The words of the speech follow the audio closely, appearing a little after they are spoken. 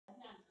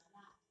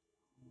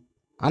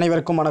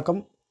அனைவருக்கும் வணக்கம்.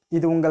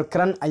 இது உங்கள்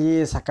கிரண்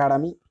ஐஏஎஸ்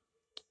அகாடமி.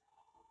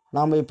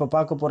 நாம் இப்போ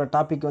பார்க்க போகிற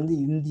டாபிக் வந்து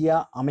இந்தியா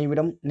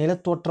அமைவிடம்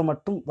நிலத்தோற்றம்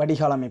மற்றும்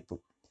வடிகால் அமைப்பு.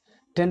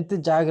 10th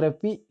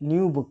ஜியாகிரபி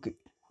நியூ புக்கு,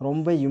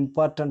 ரொம்ப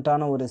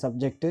இம்பார்ட்டண்ட்டான ஒரு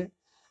சப்ஜெக்டு.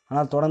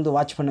 ஆனால் தொடர்ந்து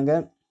வாட்ச்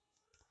பண்ணுங்கள்.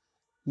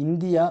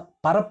 இந்தியா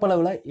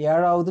பரப்பளவில்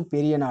 7வது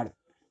பெரிய நாடு,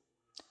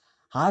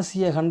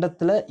 ஆசிய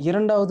கண்டத்தில்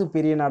 2வது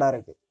பெரிய நாடாக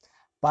இருக்குது.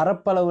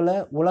 பரப்பளவில்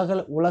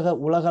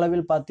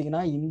உலகளவில் பார்த்தீங்கன்னா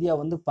இந்தியா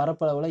வந்து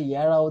பரப்பளவில்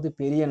 7வது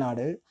பெரிய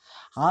நாடு,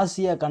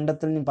 ஆசிய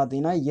கண்டத்துலன்னு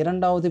பார்த்தீங்கன்னா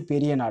 2வது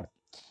பெரிய நாடு.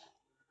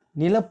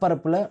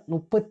 நிலப்பரப்பில்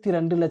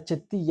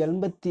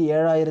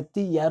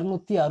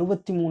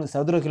 32,87,263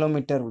 சதுர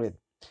கிலோமீட்டர் உள்ளது.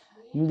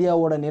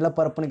 இந்தியாவோட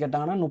நிலப்பரப்புன்னு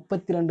கேட்டாங்கன்னா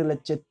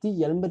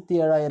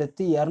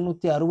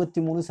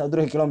 32,87,263 சதுர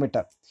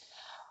கிலோமீட்டர்.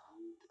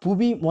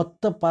 புவி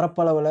மொத்த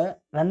பரப்பளவில்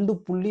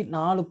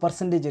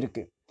 2.4%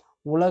 இருக்குது.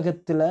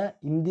 உலகத்தில்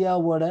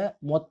இந்தியாவோட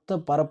மொத்த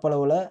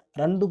பரப்பளவில்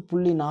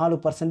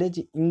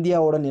 2.4%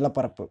 இந்தியாவோட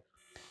நிலப்பரப்பு.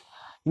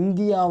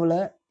 இந்தியாவில்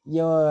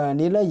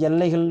நில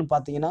எல்லைகள்னு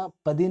பார்த்தீங்கன்னா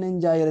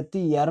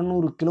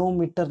 15,200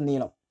 கிலோமீட்டர்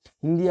நீளம்.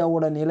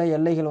 இந்தியாவோட நில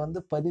எல்லைகள் வந்து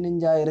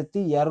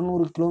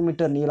 15,200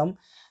 கிலோமீட்டர் நீளம்.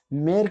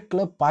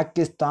 மேற்கில்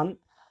பாகிஸ்தான்,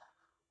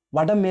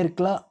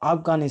 வடமேற்கில்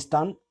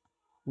ஆப்கானிஸ்தான்,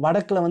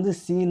 வடக்கில் வந்து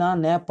சீனா,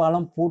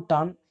 நேபாளம்,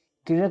 பூட்டான்,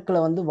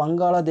 கிழக்கில் வந்து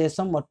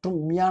வங்காளதேசம் மற்றும்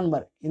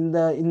மியான்மர்,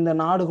 இந்த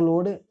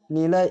நாடுகளோடு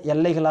நில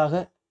எல்லைகளாக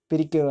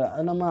பிரிக்க,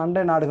 நம்ம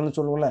அண்டை நாடுகள்னு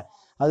சொல்லுவோம்ல,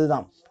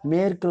 அதுதான்.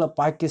 மேற்கில்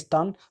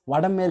பாகிஸ்தான்,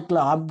 வடமேற்கில்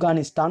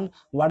ஆப்கானிஸ்தான்,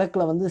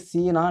 வடக்கில் வந்து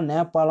சீனா,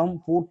 நேபாளம்,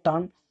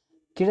 பூட்டான்,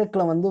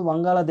 கிழக்கில் வந்து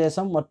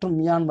வங்காளதேசம் மற்றும்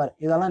மியான்மர்,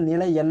 இதெல்லாம்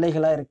நில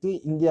எல்லைகளாக இருக்குது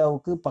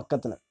இந்தியாவுக்கு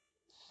பக்கத்தில்.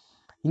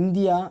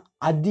 இந்தியா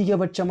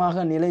அதிகபட்சமாக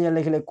நில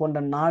எல்லைகளை கொண்ட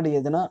நாடு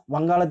எதுனா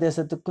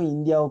வங்காளதேசத்துக்கும்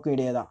இந்தியாவுக்கும்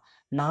இடையே தான்.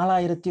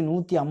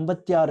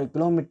 4,156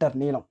 கிலோமீட்டர்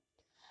நீளம்.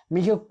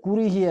 மிக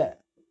குறுகிய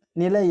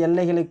நில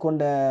எல்லைகளை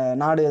கொண்ட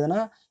நாடு எதுனா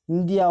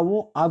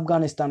இந்தியாவும்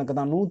ஆப்கானிஸ்தானுக்கு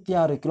தான்.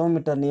 106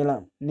 கிலோமீட்டர்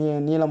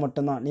நீளம்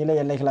மட்டும்தான் நில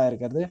எல்லைகளாக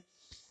இருக்கிறது.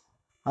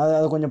 அதை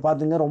கொஞ்சம்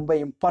பார்த்துங்க, ரொம்ப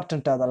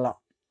இம்பார்ட்டண்ட். அதெல்லாம்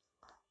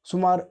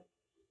சுமார்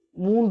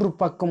 3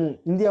 பக்கமும்,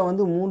 இந்தியா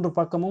வந்து 3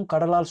 பக்கமும்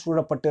கடலால்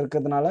சூழப்பட்டு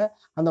இருக்கிறதுனால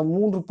அந்த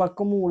 3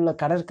 பக்கமும் உள்ள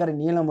கடற்கரை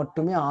நீளம்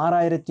மட்டுமே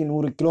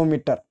 6,100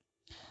 கிலோமீட்டர்.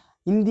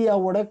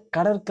 இந்தியாவோட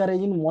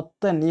கடற்கரையின்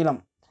மொத்த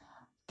நீளம்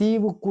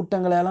தீவு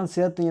கூட்டங்களெல்லாம்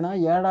சேர்த்தீங்கன்னா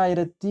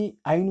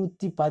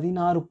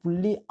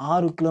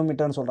 7,516.6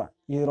 கிலோமீட்டர்னு சொல்கிறேன்.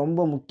 இது ரொம்ப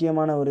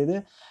முக்கியமான ஒரு இது.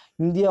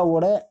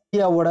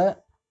 இந்தியாவோட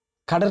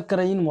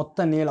கடற்கரையின் மொத்த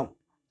நீளம்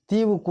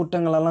தீவு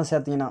கூட்டங்களெல்லாம்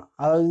சேர்த்திங்கன்னா,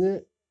 அதாவது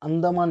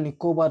அந்தமான்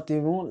நிக்கோபார்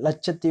தீவும்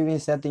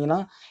லட்சத்தீவையும் சேர்த்திங்கன்னா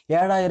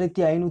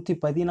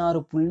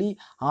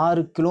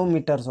 7,516.6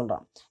 கிலோமீட்டர்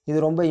சொல்கிறான். இது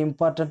ரொம்ப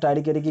இம்பார்ட்டண்ட்,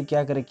 அடிக்கடிக்கு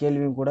கேட்குற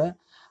கேள்வியும் கூட.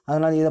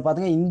 அதனால் இதை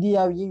பார்த்துங்க.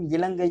 இந்தியாவையும்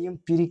இலங்கையும்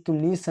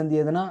பிரிக்கும் நீர் சந்தி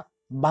எதுனா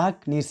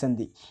பாக் நீர்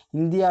சந்தி.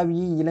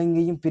 இந்தியாவையும்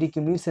இலங்கையும்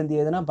பிரிக்கும் நீர் சந்தி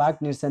எதுனா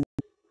பாக் நீர் சந்தி.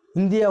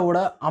 இந்தியாவோட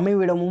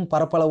அமைவிடமும்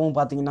பரப்பளவும்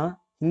பார்த்தீங்கன்னா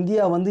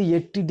இந்தியா வந்து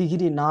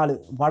 8°4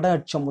 வட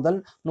அச்சம் முதல்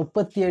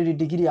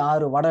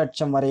 37°6 வட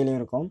அச்சம் வரையிலும்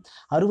இருக்கும்.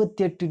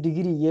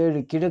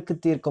 68°7 கிழக்கு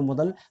தீர்க்கம்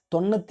முதல்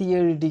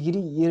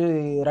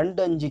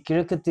 97°25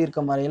 கிழக்கு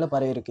தீர்க்கம் வரையில்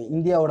பரவி இருக்கு.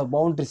 இந்தியாவோட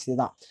பவுண்டரிஸ்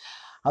தான்.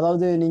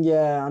 அதாவது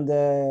நீங்கள் அந்த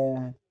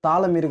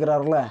தாளம்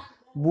இருக்கிறார்ல,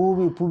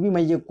 புவி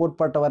மைய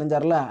கோட்பாட்டை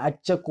வரைஞ்சார்ல,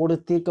 அச்சக்கோடு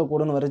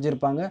தீர்க்கக்கோடுன்னு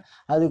வரைஞ்சிருப்பாங்க.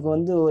 அதுக்கு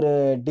வந்து ஒரு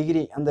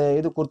டிகிரி அந்த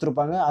இது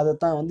கொடுத்துருப்பாங்க. அதை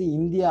தான் வந்து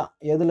இந்தியா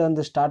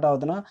எதுலேருந்து ஸ்டார்ட்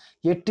ஆகுதுன்னா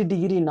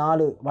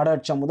 8°4 வட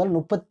அச்சம் முதல்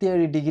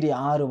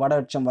 37°6 வட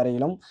அச்சம்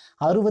வரையிலும்,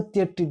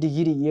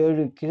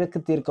 68°7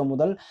 கிழக்கு தீர்க்கம்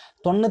முதல்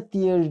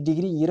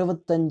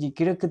 97°25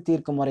 கிழக்கு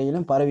தீர்க்கம்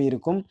வரையிலும் பரவி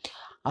இருக்கும்.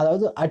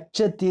 அதாவது அச்ச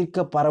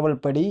தீர்க்க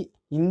பரவல் படி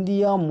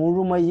இந்தியா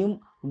முழுமையும்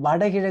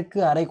வடகிழக்கு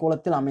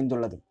அரைக்கோளத்தில்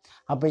அமைந்துள்ளது.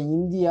 அப்போ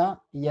இந்தியா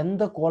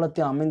எந்த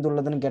கோலத்தில்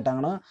அமைந்துள்ளதுன்னு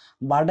கேட்டாங்கன்னா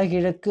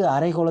வடகிழக்கு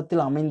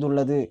அரைக்கோளத்தில்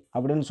அமைந்துள்ளது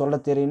அப்படின்னு சொல்ல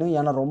தெரியணும்.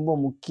 ஏன்னா ரொம்ப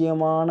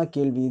முக்கியமான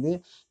கேள்வி இது.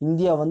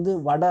 இந்தியா வந்து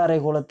வட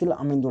அரைக்கோளத்தில்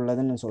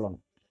அமைந்துள்ளதுன்னு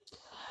சொல்லணும்.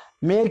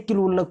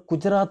 மேற்கில் உள்ள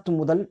குஜராத்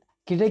முதல்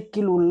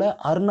கிழக்கில் உள்ள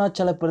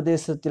அருணாச்சல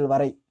பிரதேசத்தில்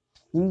வரை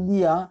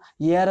இந்தியா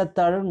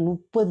ஏறத்தாழ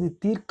 30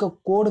 தீர்க்க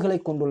கோடுகளை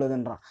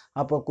கொண்டுள்ளதுன்றான்.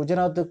 அப்போ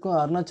குஜராத்துக்கும்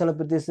அருணாச்சல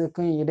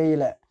பிரதேசத்துக்கும்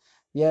இடையில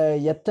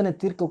எத்தனை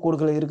தீர்க்க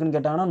கோடுகள் இருக்குன்னு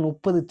கேட்டாங்கன்னா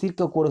 30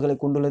 தீர்க்க கோடுகளை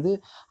கொண்டுள்ளது.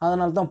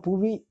 அதனால தான்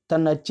புவி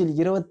தன் அச்சில்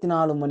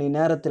 24 மணி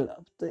நேரத்தில்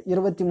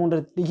 23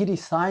 டிகிரி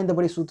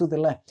சாய்ந்தபடி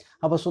சுற்றுதில்ல.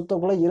 அப்போ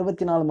சுத்தக்குள்ள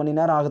 24 மணி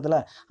நேரம் ஆகுதுல.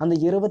 அந்த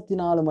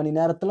 24 மணி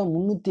நேரத்தில்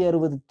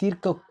 360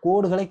 தீர்க்க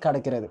கோடுகளை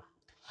கடக்கிறது.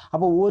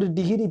 அப்போ 1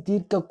 டிகிரி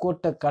தீர்க்க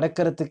கோட்டை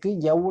கடக்கிறதுக்கு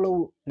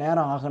எவ்வளவு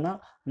நேரம் ஆகுனா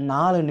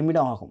 4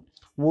 நிமிடம் ஆகும்.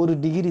 1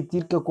 டிகிரி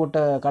தீர்க்க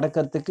கோட்டை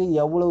கடக்கிறதுக்கு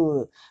எவ்வளவு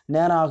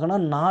நேரம் ஆகுனா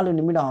 4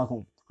 நிமிடம்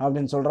ஆகும்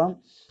அப்படின்னு சொல்கிறான்.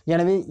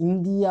 எனவே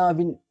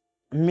இந்தியாவின்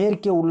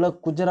மேற்கே உள்ள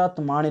குஜராத்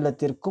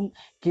மாநிலத்திற்கும்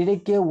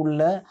கிழக்கே உள்ள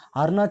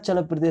அருணாச்சல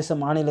பிரதேச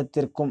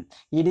மாநிலத்திற்கும்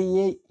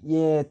இடையே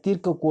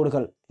தீர்க்க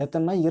கோடுகள்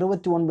எத்தனைனா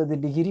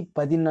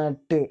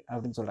 29°18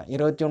 அப்படின்னு சொல்கிறேன்.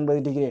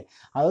 29 டிகிரி,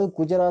 அதாவது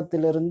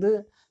குஜராத்திலிருந்து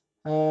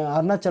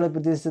அருணாச்சல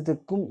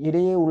பிரதேசத்துக்கும்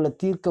இடையே உள்ள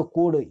தீர்க்க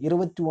கோடு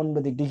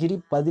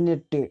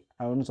 29°18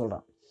 அப்படின்னு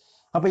சொல்கிறான்.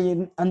 அப்போ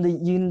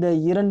இந்த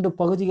 2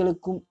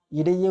 பகுதிகளுக்கும்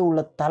இடையே உள்ள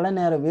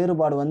தலைநேர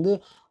வேறுபாடு வந்து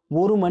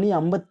 1 மணி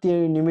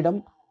 57 நிமிடம்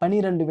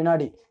 12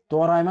 வினாடி.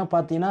 தோராயமாக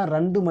பார்த்தீங்கன்னா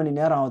 2 மணி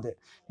நேரம் ஆகுது.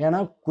 ஏன்னா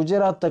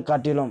குஜராத்தை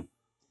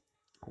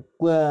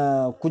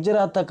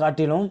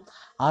காட்டிலும்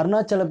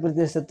அருணாச்சல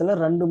பிரதேசத்தில்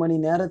 2 மணி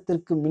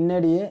நேரத்திற்கு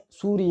முன்னாடியே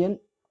சூரியன்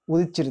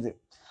உதிச்சிருது.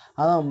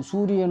 அதான்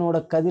சூரியனோட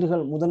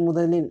கதிர்கள்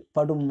முதலில்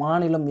படும்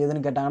மாநிலம்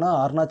எதுன்னு கேட்டாங்கன்னா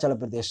அருணாச்சல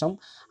பிரதேசம்.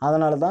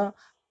 அதனால தான்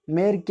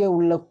மேற்கே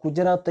உள்ள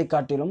குஜராத்தை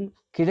காட்டிலும்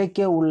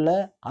கிழக்கே உள்ள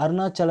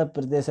அருணாச்சல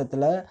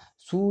பிரதேசத்தில்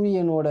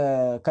சூரியனோட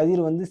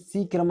கதிர் வந்து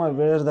சீக்கிரமாக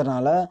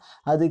விழுறதுனால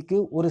அதுக்கு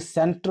ஒரு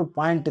சென்ட்ரு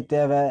பாயிண்ட்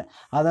தேவை.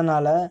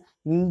 அதனால்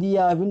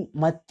இந்தியாவின்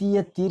மத்திய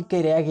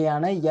தீர்க்க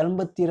ரேகையான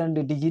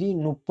 82 டிகிரி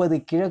 30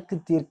 கிழக்கு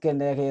தீர்க்க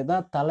ரேகையை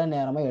தான் தலை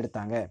நேரமாக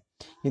எடுத்தாங்க.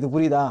 இது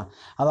புரியுதா?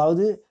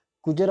 அதாவது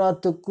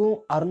குஜராத்துக்கும்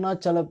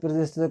அருணாச்சல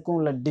பிரதேசத்துக்கும்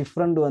உள்ள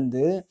டிஃப்ரெண்ட்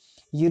வந்து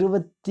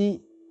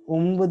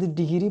 29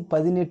 டிகிரி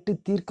 18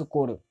 தீர்க்க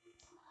கோடு.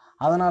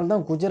 அதனால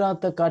தான்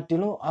குஜராத்தை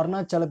காட்டிலும்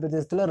அருணாச்சல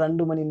பிரதேசத்தில்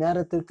 2 மணி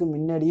நேரத்திற்கு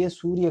முன்னாடியே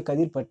சூரிய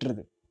கதிர்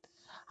பற்றுது.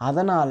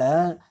 அதனால்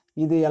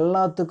இது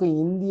எல்லாத்துக்கும்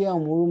இந்தியா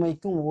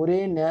முழுமைக்கும் ஒரே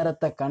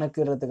நேரத்தை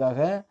கணக்கிடுறதுக்காக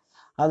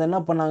அது என்ன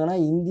பண்ணாங்கன்னா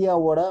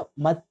இந்தியாவோட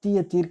மத்திய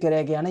தீர்க்க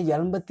ரேகையான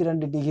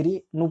 82 டிகிரி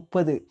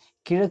 30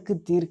 கிழக்கு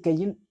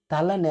தீர்க்கையின்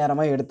தலை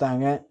நேரமாக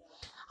எடுத்தாங்க.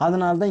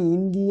 அதனால தான்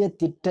இந்திய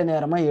திட்ட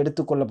நேரமாக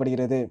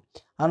எடுத்துக்கொள்ளப்படுகிறது.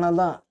 அதனால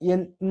தான்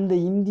இந்த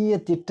இந்திய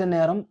திட்ட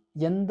நேரம்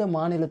எந்த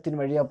மாநிலத்தின்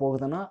வழியாக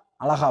போகுதுன்னா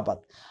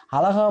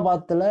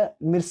அலகாபாத்தில்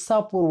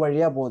மிர்சாப்பூர்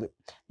வழியாக போகுது.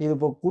 இது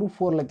இப்போ குரூப்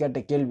 4ல் கேட்ட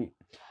கேள்வி.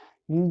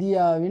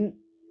 இந்தியாவின்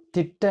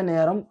திட்ட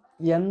நேரம்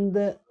எந்த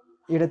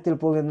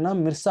இடத்தில் போகுதுன்னா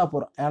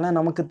மிர்சாப்பூர். ஏன்னா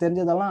நமக்கு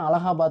தெரிஞ்சதெல்லாம்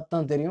அலகாபாத்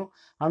தான் தெரியும்.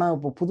 ஆனால்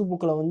இப்போ புது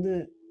புக்கில் வந்து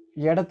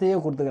இடத்தையே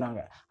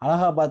கொடுத்துக்கிறாங்க.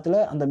 அலகாபாத்தில்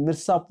அந்த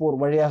மிர்சாப்பூர்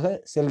வழியாக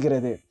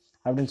செல்கிறது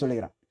அப்படின்னு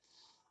சொல்லிக்கிறான்.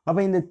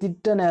 அப்போ இந்த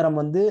திட்ட நேரம்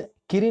வந்து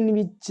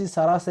கிரீன்விச்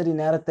சராசரி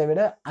நேரத்தை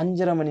விட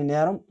 5.5 மணி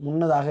நேரம்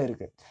முன்னதாக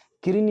இருக்குது.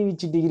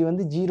 கிரீன்விச் டிகிரி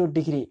வந்து 0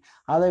 டிகிரி,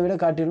 அதை விட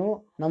காட்டிலும்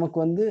நமக்கு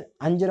வந்து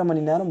 5.5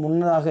 மணி நேரம்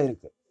முன்னதாக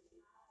இருக்குது.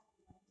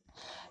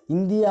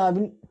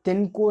 இந்தியாவின்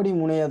தென்கோடி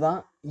முனையை தான்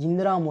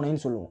இந்திரா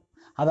முனைன்னு சொல்லுவோம்.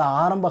 அது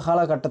ஆரம்ப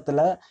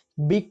காலகட்டத்தில்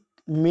பிக்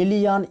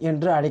மெலியான்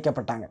என்று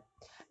அழைக்கப்பட்டாங்க.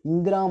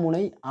 இந்திரா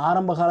முனை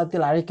ஆரம்ப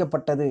காலத்தில்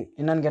அழைக்கப்பட்டது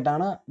என்னன்னு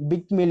கேட்டாங்கன்னா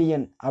பிக்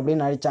மெலியன்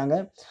அப்படின்னு அழைச்சாங்க.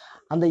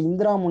 அந்த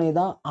இந்திரா முனை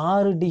தான்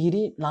 6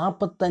 டிகிரி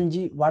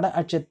 45 வட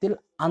அட்சத்தில்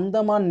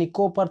அந்தமான்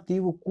நிக்கோபார்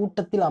தீவு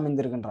கூட்டத்தில்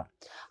அமைந்திருக்கின்றான்.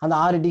 அந்த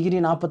 6 டிகிரி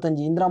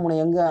 45 இந்திரா முனை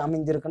எங்கே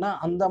அமைந்திருக்குன்னா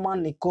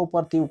அந்தமான்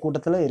நிக்கோபார் தீவு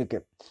கூட்டத்தில்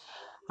இருக்குது.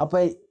 அப்போ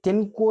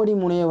தென்கோடி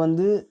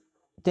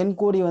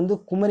வந்து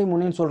குமரி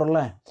முனைன்னு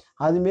சொல்கிறோம்ல,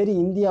 அதுமாரி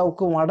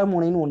இந்தியாவுக்கு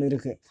வடமுனைன்னு ஒன்று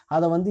இருக்குது.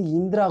 அதை வந்து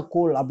இந்திரா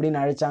கோல்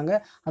அப்படின்னு அழைச்சாங்க.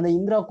 அந்த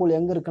இந்திரா கோல்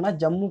எங்கே இருக்குன்னா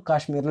ஜம்மு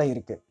காஷ்மீரில்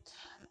இருக்குது.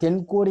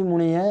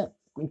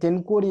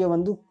 தென்கோடியை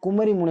வந்து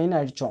குமரி முனைன்னு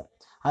அழித்தோம்.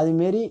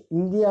 அதுமாரி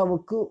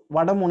இந்தியாவுக்கு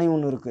வடமுனை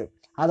ஒன்று இருக்குது.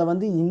 அதை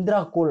வந்து இந்திரா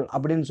கோல்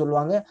அப்படின்னு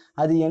சொல்லுவாங்க.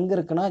 அது எங்கே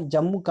இருக்குன்னா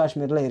ஜம்மு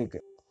காஷ்மீரில்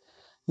இருக்குது.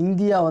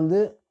 இந்தியா வந்து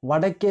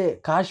வடக்கே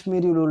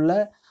காஷ்மீரில் உள்ள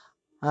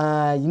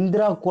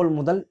இந்திரா கோல்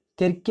முதல்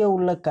தெற்கே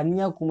உள்ள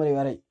கன்னியாகுமரி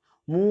வரை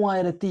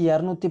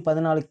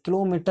 3214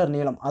 கிலோமீட்டர்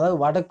நீளம். அதாவது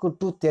வடக்கு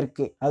டு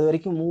தெற்கு அது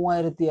வரைக்கும்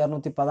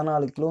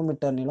 3214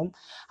 கிலோமீட்டர் நீளம்.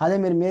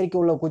 அதேமாரி மேற்கே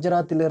உள்ள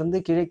குஜராத்திலிருந்து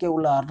கிழக்கே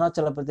உள்ள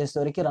அருணாச்சல பிரதேசம்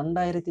வரைக்கும்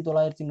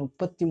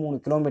 2933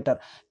 கிலோமீட்டர்.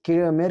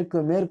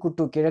 மேற்கு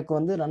டு கிழக்கு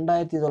வந்து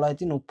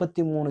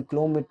 2933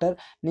 கிலோமீட்டர்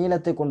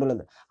நீளத்தை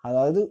கொண்டுள்ளது.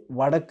 அதாவது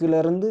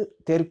வடக்கிலிருந்து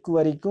தெற்கு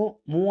வரைக்கும்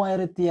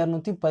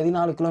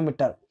 3214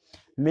 கிலோமீட்டர்,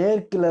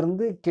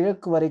 மேற்கிலிருந்து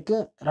கிழக்கு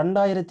வரைக்கும்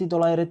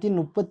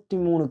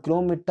 2933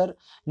 கிலோமீட்டர்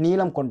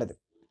நீளம் கொண்டது.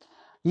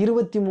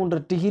 23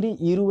 டிகிரி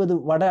 20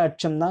 வட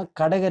அச்சம் தான்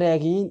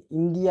கடகரேகையின்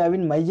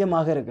இந்தியாவின்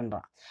மையமாக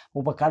இருக்கின்றான்.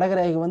 இப்போ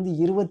கடகரேகை வந்து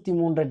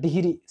 23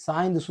 டிகிரி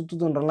சாய்ந்து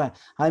சுற்றுதுன்றல,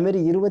 அதுமாரி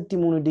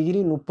 23 டிகிரி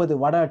 30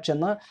 வட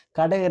அச்சம் தான்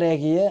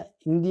கடகரேகையை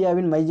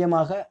இந்தியாவின்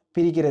மையமாக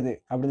பிரிக்கிறது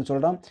அப்படின்னு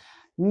சொல்கிறோம்.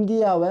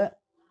 இந்தியாவை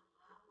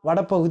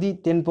வடப்பகுதி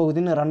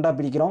தென்பகுதின்னு 2ஆக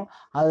பிரிக்கிறோம்.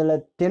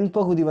 அதில்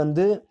தென்பகுதி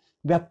வந்து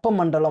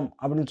வெப்பமண்டலம்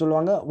அப்படின்னு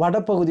சொல்லுவாங்க,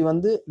 வடப்பகுதி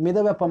வந்து மித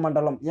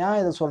வெப்பமண்டலம். ஏன்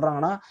இதை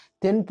சொல்கிறாங்கன்னா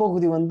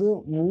தென்பகுதி வந்து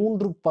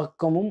 3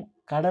 பக்கமும்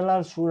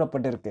கடலால்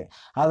சூழப்பட்டிருக்கு,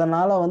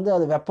 அதனால் வந்து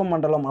அது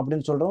வெப்பமண்டலம்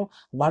அப்படின்னு சொல்கிறோம்.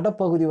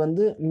 வடப்பகுதி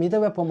வந்து மித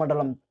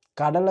வெப்பமண்டலம்,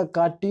 கடலை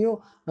காட்டியும்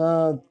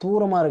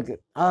தூரமாக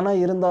இருக்குது.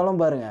 ஆனால்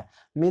இருந்தாலும் பாருங்கள்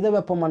மித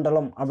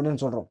வெப்பமண்டலம்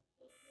அப்படின்னு சொல்கிறோம்.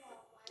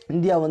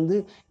 இந்தியா வந்து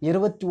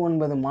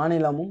 29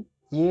 மாநிலமும்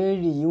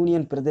 7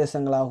 யூனியன்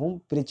பிரதேசங்களாகவும்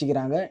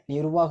பிரிச்சுக்கிறாங்க,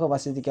 நிர்வாக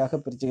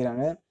வசதிக்காக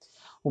பிரிச்சுக்கிறாங்க.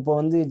 இப்போ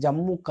வந்து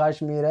ஜம்மு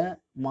காஷ்மீரை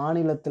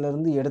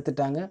மாநிலத்திலேருந்து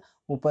எடுத்துட்டாங்க,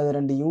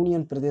 32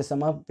 யூனியன்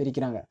பிரதேசமாக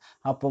பிரிக்கிறாங்க.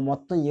 அப்போ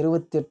மொத்தம்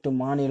 28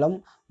 மாநிலம்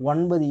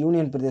 9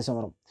 யூனியன் பிரதேசம்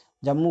வரும்.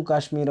 ஜம்மு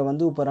காஷ்மீரை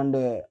வந்து இப்போ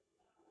 2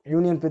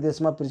 யூனியன்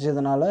பிரதேசமாக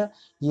பிரித்ததுனால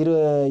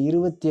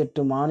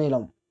 28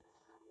 மாநிலம்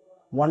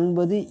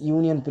 9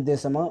 யூனியன்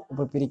பிரதேசமாக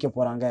இப்போ பிரிக்க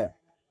போகிறாங்க.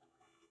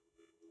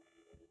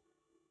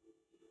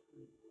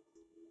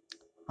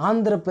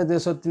 ஆந்திர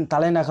பிரதேசத்தின்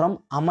தலைநகரம்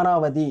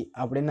அமராவதி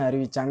அப்படின்னு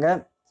அறிவித்தாங்க.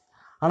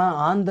 ஆனால்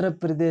ஆந்திர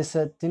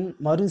பிரதேசத்தின்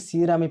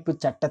மறுசீரமைப்பு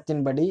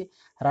சட்டத்தின்படி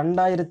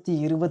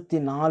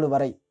 2024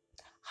 வரை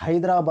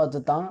ஹைதராபாத்து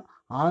தான்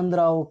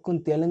ஆந்திராவுக்கும்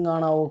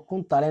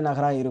தெலுங்கானாவுக்கும்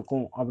தலைநகராக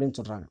இருக்கும் அப்படின்னு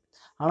சொல்கிறாங்க.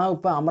 ஆனால்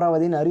இப்போ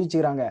அமராவதின்னு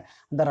அறிவிச்சுக்கிறாங்க.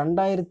 இந்த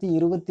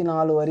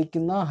 2024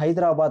 வரைக்கும் தான்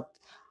ஹைதராபாத்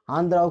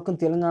ஆந்திராவுக்கும்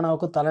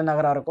தெலுங்கானாவுக்கும்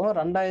தலைநகராக இருக்கும்.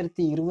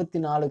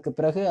 2024க்கு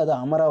பிறகு அது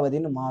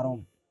அமராவதின்னு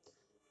மாறும்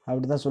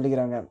அப்படி தான்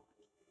சொல்லிக்கிறாங்க.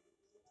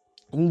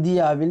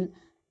 இந்தியாவில்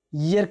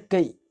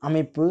இயற்கை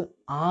அமைப்பு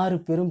 6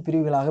 பெரும்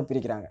பிரிவுகளாக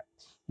பிரிக்கிறாங்க.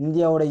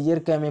 இந்தியாவோட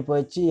இயற்கை அமைப்பை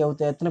வச்சு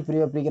எத்தனை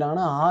பிரிவை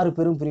பிரிக்கிறாங்கன்னா 6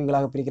 பெரும்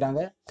பிரிவுகளாக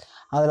பிரிக்கிறாங்க.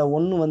 அதில்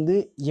 1 வந்து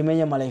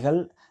இமயமலைகள்,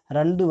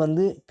 2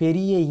 வந்து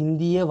பெரிய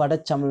இந்திய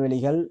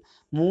வடச்சமவெளிகள்,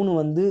 3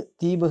 வந்து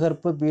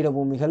தீபகற்ப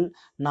பீடபூமிகள்,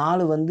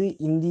 4 வந்து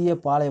இந்திய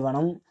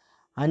பாலைவனம்,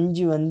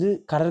 5 வந்து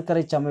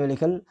கடற்கரை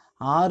சமவெளிகள்,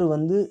 6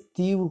 வந்து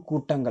தீவு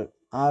கூட்டங்கள்.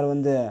 6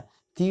 வந்து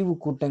தீவு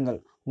கூட்டங்கள்.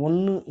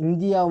 1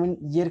 இந்தியாவின்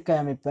இயற்கை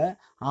அமைப்பை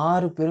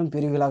 6 பெரும்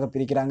பிரிவுகளாக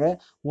பிரிக்கிறாங்க.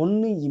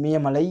 1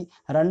 இமயமலை,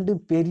 2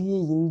 பெரிய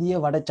இந்திய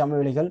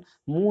வடச்சமவெளிகள்,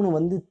 3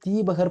 வந்து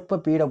தீபகற்ப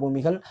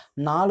பீடபூமிகள்,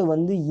 4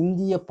 வந்து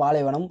இந்திய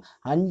பாலைவனம்,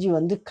 5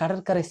 வந்து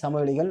கடற்கரை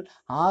சமவெளிகள்,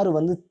 6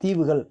 வந்து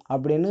தீவுகள்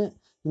அப்படின்னு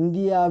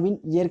இந்தியாவின்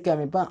இயற்கை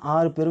அமைப்பை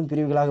 6 பெரும்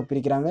பிரிவுகளாக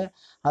பிரிக்கிறாங்க.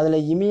 அதில்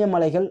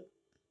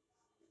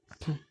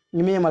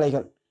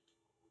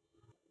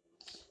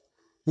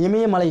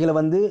இமயமலைகளை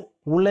வந்து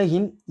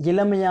உலகின்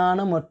இளமையான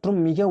மற்றும்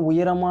மிக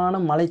உயரமான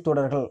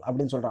மலைத்தொடர்கள்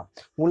அப்படின்னு சொல்கிறான்.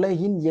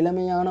 உலகின்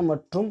இளமையான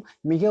மற்றும்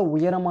மிக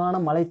உயரமான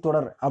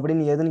மலைத்தொடர்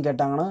அப்படின்னு எதுன்னு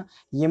கேட்டாங்கன்னா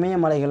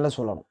இமயமலைகளில்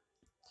சொல்லணும்.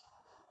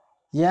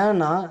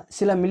 ஏன்னா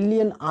சில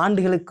மில்லியன்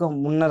ஆண்டுகளுக்கு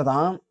முன்னர்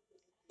தான்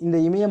இந்த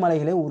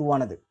இமயமலைகளே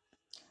உருவானது.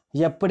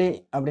 எப்படி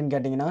அப்படின்னு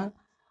கேட்டிங்கன்னா,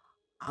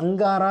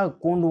 அங்காரா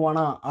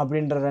கோண்டுவானா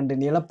அப்படின்ற 2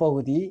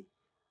 நிலப்பகுதி,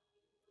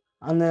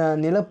 அந்த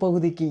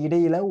நிலப்பகுதிக்கு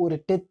இடையில் ஒரு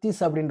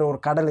டெத்திஸ் அப்படின்ற ஒரு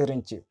கடல்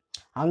இருந்துச்சு.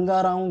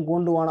 அங்காராவும்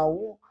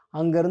கோண்டுவானாவும்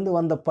அங்கேருந்து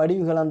வந்த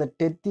படிவுகள் அந்த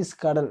டெத்திஸ்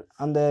கடல்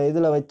அந்த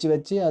இதில்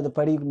வச்சு அது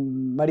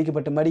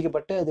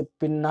மடிக்கப்பட்டு அது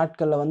பின்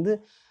நாட்களில் வந்து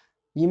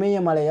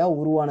இமயமலையாக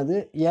உருவானது.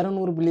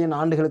 200 பில்லியன்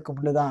ஆண்டுகளுக்கு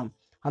முன்பு தான்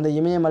அந்த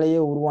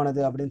இமயமலையே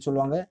உருவானது அப்படின்னு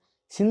சொல்லுவாங்க.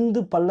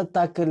 சிந்து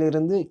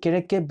பள்ளத்தாக்கிலிருந்து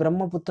கிழக்கே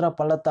பிரம்மபுத்திரா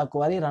பள்ளத்தாக்கு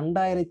வரை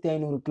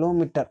 2500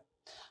 கிலோமீட்டர்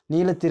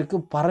நீளத்திற்கு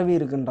பரவி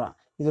இருக்கின்றான்.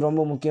 இது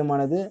ரொம்ப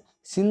முக்கியமானது.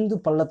 சிந்து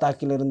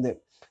பள்ளத்தாக்கிலிருந்து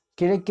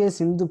மேற்கே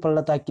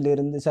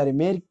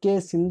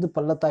சிந்து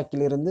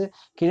பள்ளத்தாக்கிலிருந்து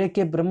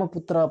கிழக்கே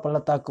பிரம்மபுத்திரா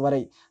பள்ளத்தாக்கு வரை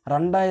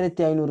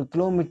 2500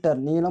 கிலோமீட்டர்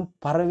நீளம்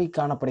பரவி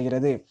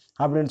காணப்படுகிறது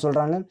அப்படின்னு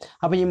சொல்கிறாங்க.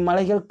 அப்போ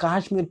இம்மலைகள்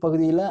காஷ்மீர்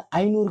பகுதியில்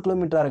 500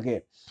 கிலோமீட்டராக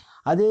இருக்குது.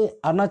 அதே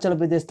அருணாச்சல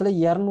பிரதேசத்தில்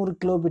 200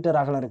 கிலோமீட்டர்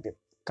அகலம் இருக்குது.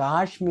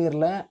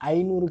 காஷ்மீரில்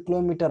 500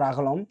 கிலோமீட்டர்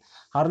அகலம்,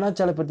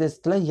 அருணாச்சல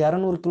பிரதேசத்தில்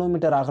 200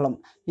 கிலோமீட்டர் அகலம்.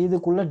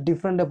 இதுக்குள்ளே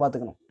டிஃப்ரெண்ட்டை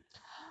பார்த்துக்கணும்.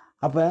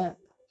 அப்போ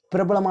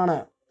பிரபலமான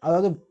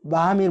அதாவது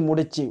பாமீர்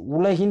முடிச்சு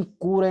உலகின்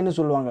கூரைன்னு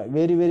சொல்லுவாங்க.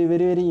 வெரி வெரி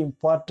வெரி வெரி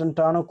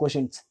இம்பார்ட்டண்ட்டான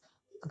கொஷின்ஸ்.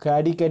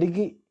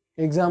 அடிக்கடிக்கு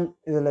எக்ஸாம்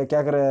இதில்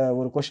கேட்குற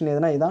ஒரு கொஷின்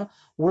எதுனா இதான்.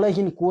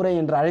 உலகின் கூரை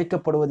என்று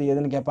அழைக்கப்படுவது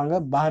எதுன்னு கேட்பாங்க.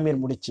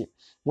 பாமீர் முடிச்சு.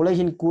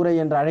 உலகின் கூரை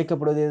என்று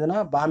அழைக்கப்படுவது எதுனா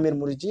பாமீர்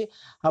முடிச்சு.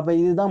 அப்போ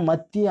இதுதான்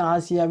மத்திய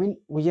ஆசியாவின்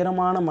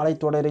உயரமான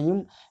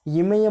மலைத்தொடரையும்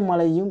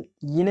இமயமலையும்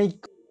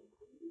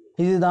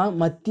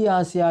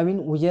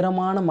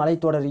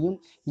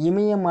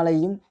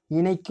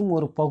இணைக்கும்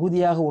ஒரு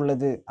பகுதியாக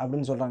உள்ளது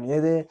அப்படின்னு சொல்கிறாங்க.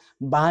 எது?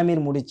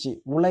 பாமீர் முடிச்சு.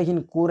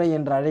 உலகின் கூரை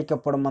என்று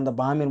அழைக்கப்படும் அந்த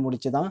பாமீர்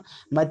முடிச்சு தான்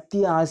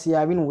மத்திய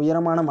ஆசியாவின்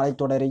உயரமான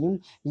மலைத்தொடரையும்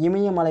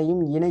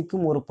இமயமலையும்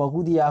இணைக்கும் ஒரு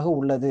பகுதியாக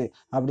உள்ளது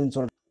அப்படின்னு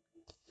சொல்கிறாங்க.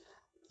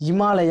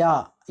 இமாலயா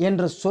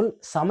என்ற சொல்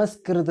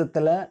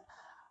சமஸ்கிருதத்தில்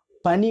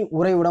பனி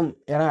உறைவிடம்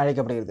என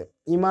அழைக்கப்படுகிறது.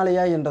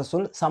 இமாலயா என்ற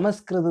சொல்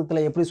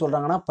சமஸ்கிருதத்தில் எப்படி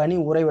சொல்கிறாங்கன்னா பனி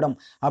உறைவிடம்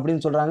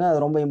அப்படின்னு சொல்கிறாங்க. அது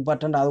ரொம்ப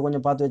இம்பார்ட்டண்ட், அது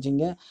கொஞ்சம் பார்த்து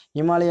வச்சுங்க.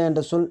 இமாலயா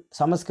என்ற சொல்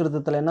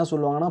சமஸ்கிருதத்தில் என்ன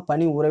சொல்லுவாங்கன்னா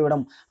பனி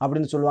உறைவிடம்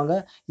அப்படின்னு சொல்லுவாங்க.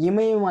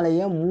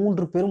 இமயமலையை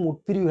 3 பெரும்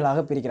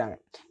உட்பிரிவுகளாக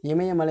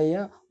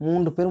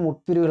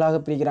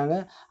பிரிக்கிறாங்க.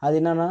 அது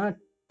என்னன்னா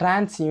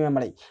டிரான்ஸ்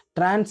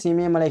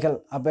இமயமலைகள்.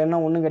 அப்போ என்ன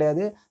ஒன்றும்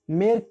கிடையாது,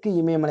 மேற்கு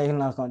இமயமலைகள்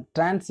இருக்கும்.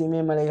 டிரான்ஸ்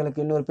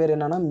இமயமலைகளுக்கு இன்னொரு பேர்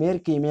என்னன்னா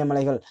மேற்கு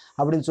இமயமலைகள்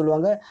அப்படின்னு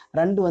சொல்லுவாங்க.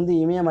 2 வந்து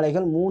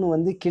இமயமலைகள், 3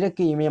 வந்து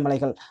கிழக்கு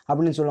இமயமலைகள்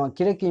அப்படின்னு சொல்லுவாங்க.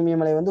 கிழக்கு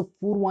இமயமலை வந்து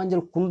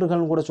பூர்வாஞ்சல்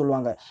குன்றுகள்னு கூட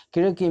சொல்லுவாங்க.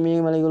 கிழக்கு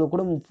இமயமலைகள்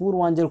கூட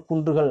பூர்வாஞ்சல்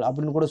குன்றுகள்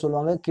அப்படின்னு கூட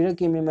சொல்லுவாங்க.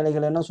 கிழக்கு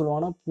இமயமலைகள் என்ன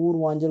சொல்லுவாங்கன்னா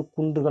பூர்வாஞ்சல்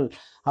குன்றுகள்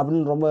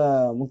அப்படின்னு ரொம்ப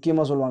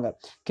முக்கியமாக சொல்லுவாங்க.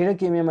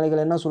 கிழக்கு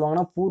இமயமலைகள் என்ன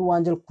சொல்லுவாங்கன்னா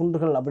பூர்வாஞ்சல்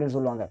குன்றுகள் அப்படின்னு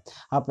சொல்லுவாங்க.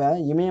 அப்போ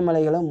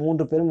இமயமலைகளை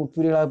 3 பேரும்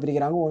உட்பிரிவுகளாக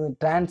பிரிக்கிறாங்க. 1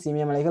 டிரான்ஸ்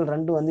இமயமலைகள்,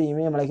 2 வந்து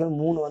இமயமலைகள்,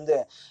 3 வந்து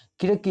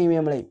கிழக்கு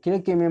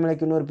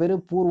இமயமலைக்கு இன்னொரு பேர்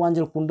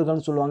பூர்வாஞ்சல்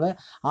குன்றுகள்னு சொல்லுவாங்க.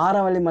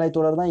 ஆராவளி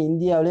மலைத்தொடர் தான்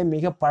இந்தியாவிலே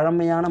மிக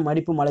பழமையான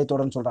மடிப்பு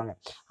மலைத்தொடர்னு சொல்கிறாங்க.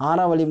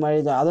 ஆராவளி மலை,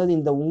 அதாவது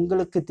இந்த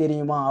உங்களுக்கு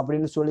தெரியுமா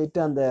அப்படின்னு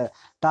சொல்லிட்டு அந்த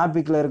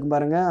டாப்பிக்கில் இருக்கும்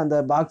பாருங்க, அந்த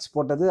பாக்ஸ்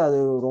போட்டது, அது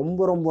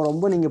ரொம்ப ரொம்ப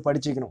ரொம்ப நீங்கள்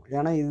படிச்சுக்கணும்.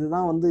 ஏன்னா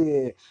இதுதான் வந்து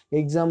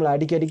எக்ஸாமில்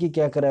அடிக்கடிக்கு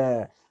கேட்குற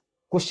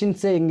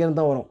கொஷின்ஸே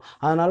எங்கேருந்து தான் வரும்.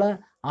 அதனால்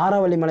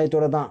ஆராவளி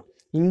மலைத்தொடர் தான்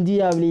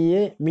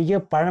இந்தியாவிலேயே மிக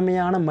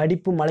பழமையான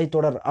மடிப்பு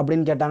மலைத்தொடர்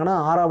அப்படின்னு கேட்டாங்கன்னா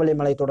ஆராவளி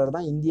மலைத்தொடர்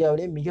தான்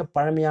இந்தியாவிலேயே மிக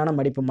பழமையான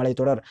மடிப்பு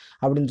மலைத்தொடர்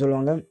அப்படின்னு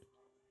சொல்லுவாங்க.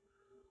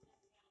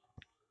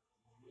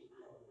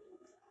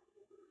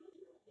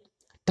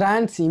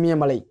 டிரான்ஸ்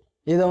இமயமலை,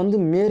 இதை வந்து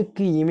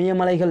மேற்கு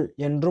இமயமலைகள்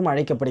என்றும்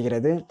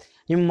அழைக்கப்படுகிறது.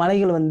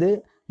 இம்மலைகள் வந்து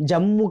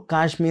ஜம்மு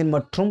காஷ்மீர்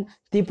மற்றும்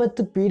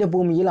திபெத்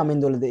பீடபூமியில்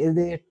அமைந்துள்ளது.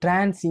 இது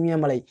டிரான்ஸ்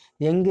இமயமலை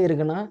எங்கே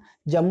இருக்குன்னா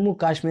ஜம்மு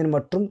காஷ்மீர்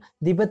மற்றும்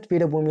திபெத்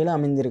பீடபூமியில்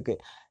அமைந்திருக்கு.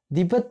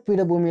 திபெத்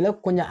பீடபூமியில்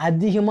கொஞ்சம்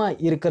அதிகமாக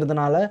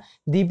இருக்கிறதுனால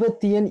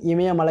திபெத்தியன்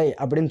இமயமலை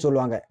அப்படின்னு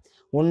சொல்லுவாங்க.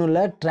 ஒன்றும்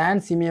இல்லை,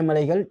 டிரான்ஸ்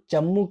இமயமலைகள்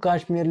ஜம்மு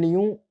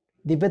காஷ்மீர்லேயும்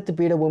திபெத்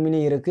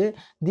பீடபூமியிலையும் இருக்குது.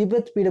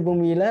 திபெத்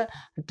பீடபூமியில்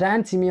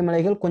டிரான்ஸ்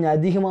இமயமலைகள் கொஞ்சம்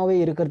அதிகமாகவே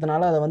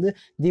இருக்கிறதுனால அதை வந்து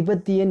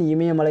திபெத்தியன்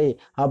இமயமலை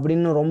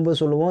அப்படின்னு ரொம்ப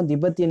சொல்லுவோம்.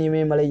 திபெத்தியன்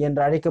இமயமலை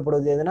என்று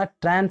அழைக்கப்படுவது எதுனா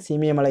டிரான்ஸ்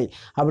இமயமலை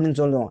அப்படின்னு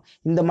சொல்லுவோம்.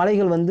 இந்த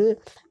மலைகள் வந்து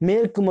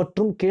மேற்கு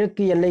மற்றும்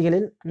கிழக்கு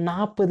எல்லைகளில்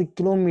 40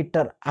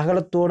 கிலோமீட்டர்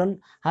அகலத்துடன்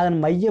அதன்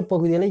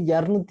மையப்பகுதியில்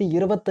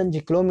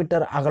 225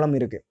 கிலோமீட்டர் அகலம்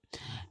இருக்குது.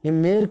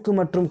 மேற்கு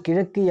மற்றும்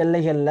கிழக்கு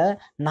எல்லைகளில்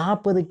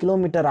 40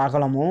 கிலோமீட்டர்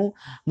அகலமும்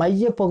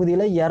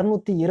மையப்பகுதியில்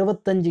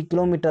 225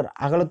 கிலோமீட்டர்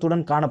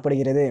அகலத்துடன்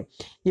காணப்படுகிறது.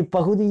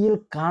 இப்பகுதியில்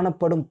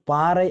காணப்படும்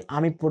பாறை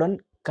அமைப்புடன்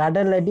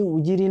கடலடி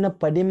உயிரின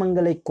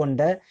படிமங்களை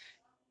கொண்ட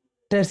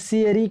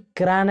டெர்சியரி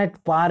கிரானைட்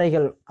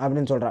பாறைகள்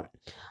அப்படின்னு சொல்கிறாங்க.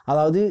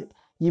 அதாவது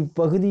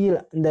இப்பகுதியில்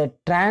இந்த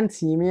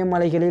டிரான்ஸ்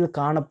இமயமலைகளில்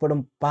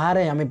காணப்படும்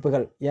பாறை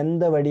அமைப்புகள்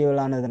எந்த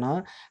வடிவிலானதுன்னா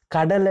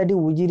கடலடி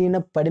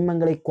உயிரின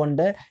படிமங்களை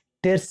கொண்ட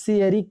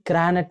டெர்சியரி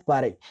கிரானைட்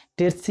பாறை.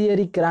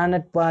 டெர்சியரி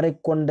கிரானைட் பாறை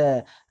கொண்ட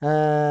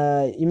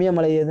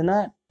இமயமலை எதுனா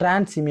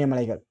டிரான்ஸ்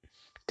இமயமலைகள்.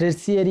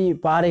 டெர்சியரி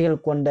பாறைகள்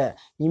கொண்ட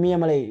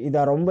இமயமலை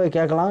இதை ரொம்ப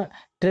கேட்கலாம்.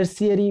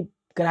 டெர்சியரி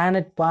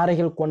கிரானைட்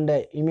பாறைகள்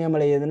கொண்ட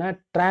இமயமலை எதுனா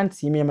டிரான்ஸ்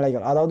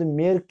இமயமலைகள், அதாவது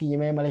மேற்கு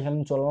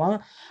இமயமலைகள்னு சொல்லலாம்.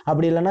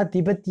 அப்படி இல்லைன்னா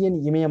திபெத்தியன்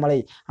இமயமலை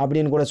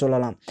அப்படின்னு கூட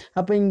சொல்லலாம்.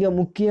 அப்போ இங்கே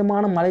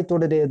முக்கியமான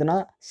மலைத்தொடர் எதுனா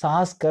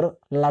சாஸ்கர்,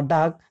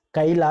 லடாக்,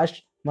 கைலாஷ்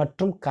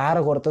மற்றும்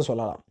காரகோரத்தை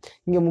சொல்லலாம்.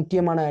 இங்கே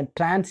முக்கியமான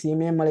டிரான்ஸ்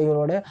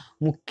இமயமலைகளோட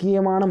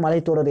முக்கியமான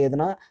மலைத்தொடர்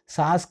எதுனா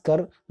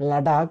சாஸ்கர்,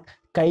 லடாக்,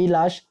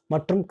 கைலாஷ்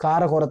மற்றும்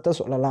காரகோரத்தை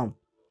சொல்லலாம்.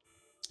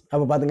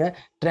 அப்போ பார்த்துங்க,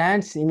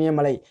 டிரான்ஸ்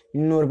இமயமலை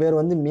இன்னொரு பேர்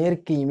வந்து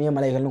மேற்கு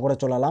இமயமலைகள்னு கூட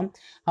சொல்லலாம்.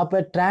 அப்போ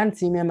டிரான்ஸ்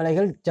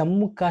இமயமலைகள்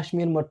ஜம்மு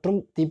காஷ்மீர் மற்றும்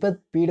திபெத்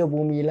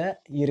பீடபூமியில்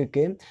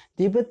இருக்குது.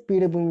 திபெத்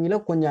பீடபூமியில்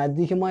கொஞ்சம்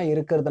அதிகமாக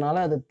இருக்கிறதுனால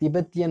அது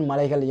திபெத்தியன்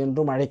மலைகள்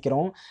என்றும்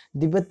அழைக்கிறோம்.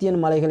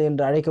 திபெத்தியன் மலைகள்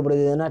என்று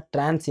அழைக்கப்படுவதுன்னா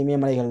டிரான்ஸ்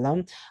இமயமலைகள்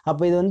தான்.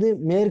 அப்போ இது வந்து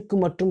மேற்கு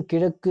மற்றும்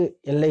கிழக்கு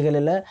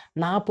எல்லைகளில்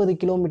 40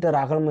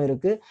 கிலோமீட்டர் அகலமும்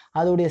இருக்குது.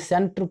 அதோடைய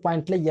சென்டர்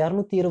பாயிண்டில்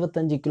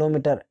 225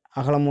 கிலோமீட்டர்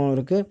அகலமும்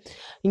இருக்குது.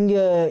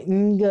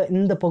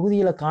 இந்த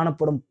பகுதியில்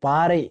காணப்படும்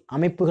பாறை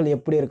அமைப்புகள்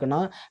எப்படி இருக்குன்னா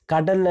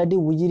கடலடி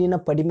உயிரின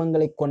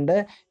படிமங்களை கொண்ட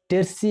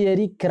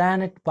டெர்சியரி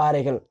கிரானைட்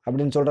பாறைகள்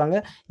அப்படின்னு சொல்கிறாங்க.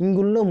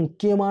 இங்குள்ள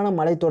முக்கியமான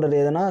மலைத்தொடர்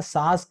எதுனா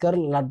சாஸ்கர்,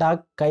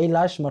 லடாக்,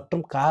 கைலாஷ்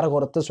மற்றும்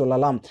காரகோரத்தை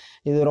சொல்லலாம்.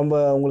 இது ரொம்ப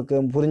உங்களுக்கு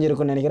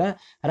புரிஞ்சிருக்குன்னு நினைக்கிறேன்.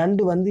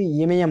 ரெண்டு வந்து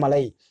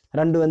இமயமலை,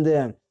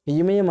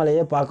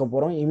 இமயமலையை பார்க்க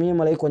போகிறோம்.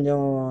 இமயமலை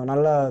கொஞ்சம்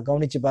நல்லா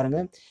கவனித்து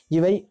பாருங்கள்.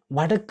 இவை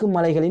வடக்கு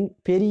மலைகளின்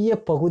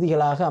பெரிய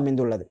பகுதிகளாக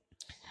அமைந்துள்ளது.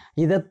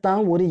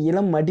 இதைத்தான் ஒரு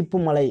இளம் மடிப்பு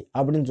மலை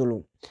அப்படின்னு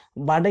சொல்லுவோம்.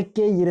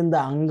 வடக்கே இருந்த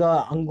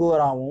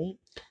அங்கோராவும்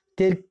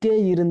தெற்கே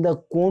இருந்த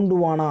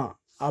கோண்டுவானா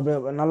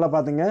அப்படி நல்லா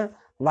பார்த்துங்க.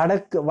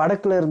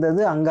 வடக்கில்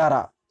இருந்தது அங்காரா,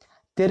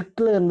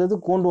 தெற்கில் இருந்தது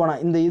கோண்டுவானா.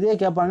 இந்த இதே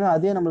கேட்பாங்க,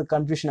 அதே நம்மளுக்கு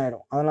கன்ஃபியூஷன்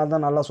ஆகிடும். அதனால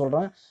தான் நல்லா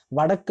சொல்கிறேன்.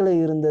 வடக்கில்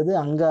இருந்தது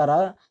அங்காரா,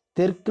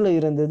 தெற்கில்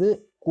இருந்தது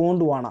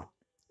கோண்டுவானா.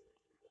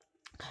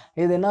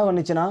 இது என்ன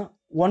பண்ணுச்சுன்னா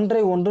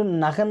ஒன்றை ஒன்று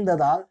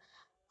நகர்ந்ததால்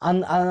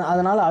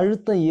அதனால்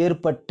அழுத்தம்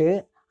ஏற்பட்டு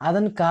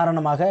அதன்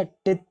காரணமாக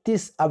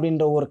டெத்திஸ்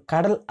அப்படின்ற ஒரு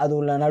கடல் அது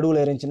உள்ள நடுவில்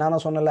இருந்துச்சு. நான்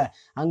தான் சொன்னல,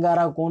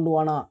 அங்காரா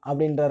கோண்டுவானா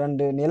அப்படின்ற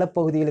 2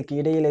 நிலப்பகுதிகளுக்கு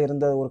இடையில்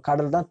இருந்த ஒரு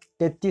கடல் தான்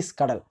டெத்திஸ்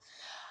கடல்.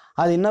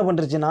 அது என்ன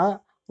பண்ணுறச்சுன்னா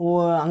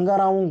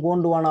அங்காராவும்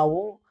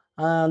கோண்டுவானாவும்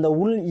அந்த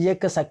உள்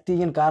இயக்க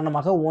சக்தியின்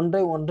காரணமாக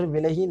ஒன்றை ஒன்று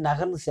விலகி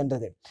நகர்ந்து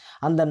சென்றது.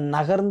 அந்த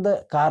நகர்ந்த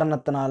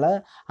காரணத்தினால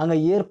அங்கே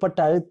ஏற்பட்ட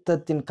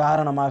அழுத்தத்தின்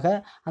காரணமாக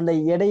அந்த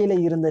இடையில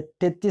இருந்த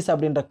டெத்திஸ்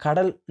அப்படின்ற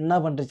கடல் என்ன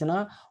பண்ணுச்சுன்னா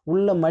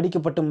உள்ள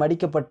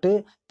மடிக்கப்பட்டு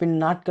பின்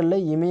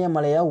நாட்களில்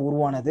இமயமலையாக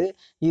உருவானது.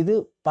 இது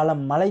பல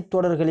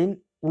மலைத்தொடர்களின்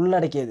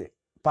உள்ளடக்கியது.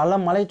 பல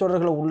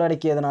மலைத்தொடர்களை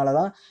உள்ளடக்கியதுனால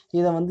தான்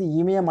இதை வந்து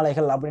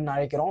இமயமலைகள் அப்படின்னு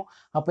அழைக்கிறோம்.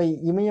 அப்போ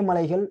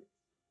இமயமலைகள்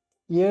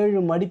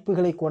 7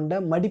 மடிப்புகளை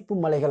கொண்ட மடிப்பு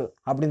மலைகள்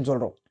அப்படின்னு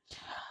சொல்கிறோம்.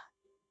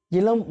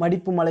 இளம்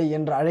மடிப்பு மலை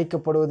என்று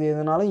அழைக்கப்படுவது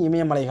எதுனாலும்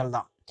இமயமலைகள்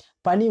தான்.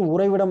 பனி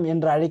உறைவிடம்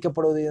என்று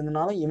அழைக்கப்படுவது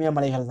எதுனாலும்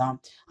இமயமலைகள் தான்.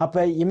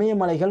 அப்போ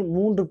இமயமலைகள்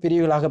 3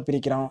 பிரிவுகளாக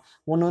பிரிக்கிறோம்.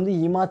 ஒன்று வந்து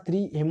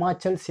இமாத்ரி,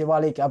 ஹிமாச்சல்,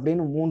 சிவாலிக்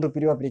அப்படின்னு 3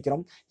 பிரிவாக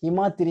பிரிக்கிறோம்.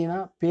 இமாத்ரினா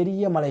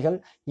பெரிய மலைகள்,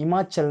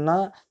 இமாச்சல்னா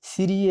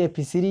சிறிய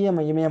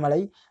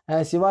இமயமலை,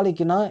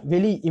 சிவாலிக்னா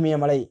வெளி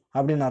இமயமலை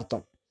அப்படின்னு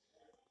அர்த்தம்.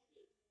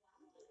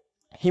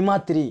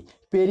 ஹிமாத்ரி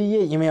பெரிய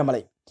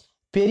இமயமலை.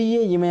 பெரிய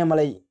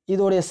இமயமலை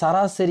இதோடைய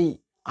சராசரி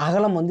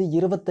அகலம் வந்து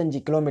 25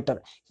 கிலோமீட்டர்.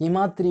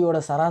 ஹிமாத்ரியோட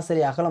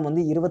சராசரி அகலம்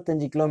வந்து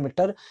 25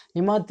 கிலோமீட்டர்.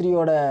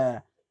 ஹிமாத்ரியோட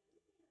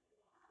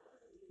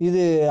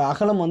இது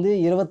அகலம் வந்து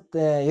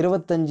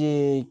 25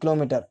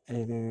 கிலோமீட்டர்.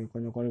 இது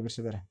கொஞ்சம்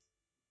பெருசு பேர்.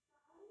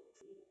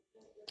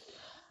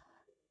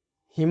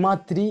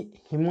 ஹிமாத்ரி,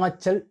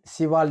 ஹிமாச்சல்,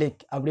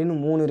 சிவாலிக் அப்படின்னு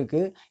 3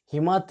 இருக்குது.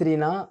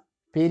 ஹிமாத்ரினா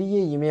பெரிய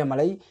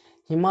இமயமலை,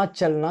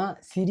 ஹிமாச்சல்னா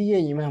சிறிய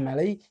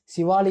இமயமலை,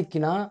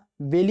 சிவாலிக்னா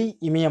வெளி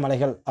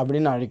இமயமலைகள்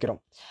அப்படின்னு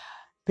அழைக்கிறோம்.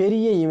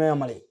 பெரிய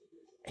இமயமலை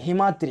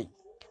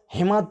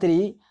ஹிமாத்ரி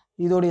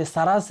இதோடைய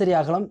சராசரி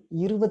அகலம்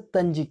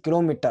 25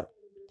 கிலோமீட்டர்.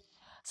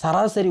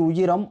 சராசரி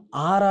உயரம்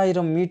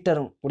 6000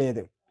 மீட்டர்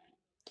உடையது.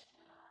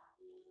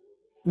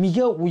 மிக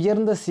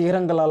உயர்ந்த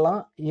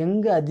சிகரங்களெல்லாம்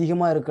எங்கே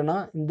அதிகமாக இருக்குன்னா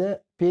இந்த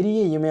பெரிய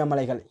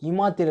இமயமலைகள்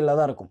இமாத்திரியில்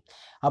தான் இருக்கும்.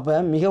 அப்போ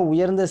மிக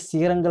உயர்ந்த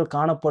சிகரங்கள்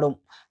காணப்படும்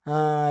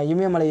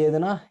இமயமலை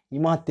எதுனா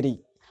இமாத்திரி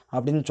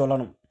அப்படின்னு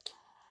சொல்லணும்.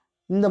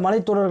 இந்த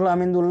மலைத்தொடர்கள்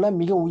அமைந்துள்ள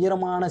மிக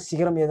உயரமான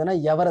சிகரம் எதுனா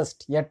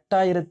எவரெஸ்ட்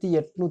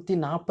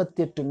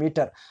 8848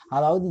 மீட்டர்.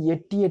 அதாவது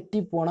எட்டி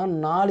எட்டி போனால்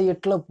 4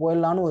 எட்டில்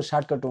போயிடலான்னு ஒரு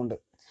ஷார்ட்கட் உண்டு.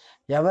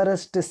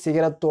 எவரெஸ்ட்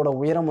சிகரத்தோட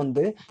உயரம்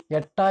வந்து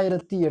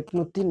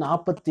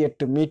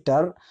 8848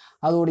 மீட்டர்.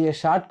 அதோடைய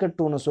ஷார்ட்கட்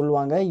ஒன்று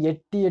சொல்லுவாங்க,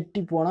 எட்டி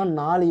எட்டி போனால்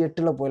 4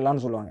 எட்டில்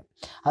போயிடலான்னு சொல்லுவாங்க.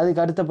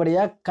 அதுக்கு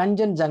அடுத்தபடியாக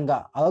கஞ்சன்ஜங்கா,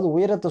 அதாவது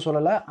உயரத்தை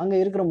சொல்லலை,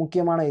 அங்கே இருக்கிற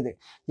முக்கியமான இது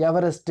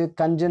எவரெஸ்ட்டு,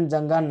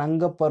 கஞ்சன்ஜங்கா,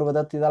 நங்க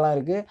பர்வதத் இதெல்லாம்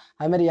இருக்குது.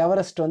 அதுமாதிரி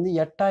எவரெஸ்ட் வந்து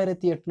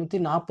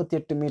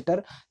 8848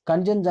 மீட்டர்,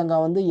 கஞ்சன்ஜங்கா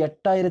வந்து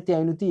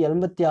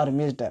 8576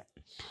 மீட்டர்.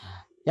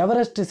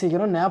 எவரெஸ்ட்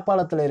சிகரம்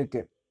நேபாளத்தில்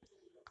இருக்குது.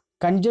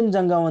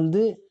 கஞ்சன்ஜங்கா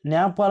வந்து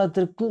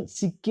நேபாளத்திற்கும்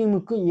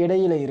சிக்கிமுக்கும்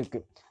இடையில இருக்கு.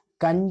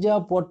 கஞ்சா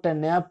போட்ட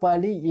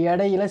நேபாளி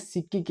இடையில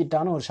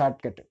சிக்கிக்கிட்டான்னு ஒரு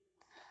ஷார்ட்கட்.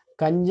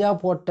 கஞ்சா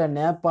போட்ட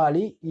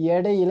நேபாளி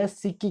இடையில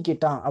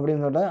சிக்கிக்கிட்டான்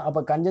அப்படின்னு சொல்ற.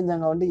 அப்போ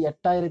கஞ்சன்ஜங்கா வந்து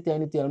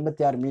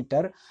 8576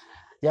 மீட்டர்.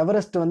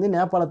 எவரெஸ்ட் வந்து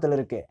நேபாளத்தில்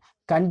இருக்கு.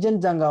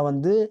 கஞ்சன்ஜங்கா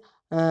வந்து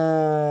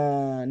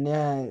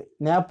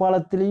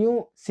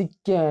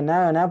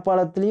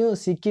நேபாளத்திலையும்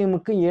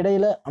சிக்கிமுக்கும்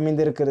இடையில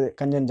அமைந்திருக்கிறது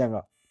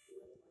கஞ்சன்ஜங்கா.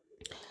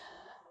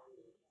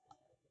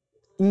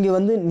 இங்கே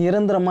வந்து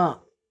நிரந்தரமாக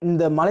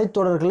இந்த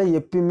மலைத்தொடர்களை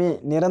எப்பயுமே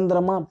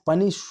நிரந்தரமாக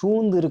பனி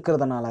சூழ்ந்து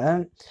இருக்கிறதுனால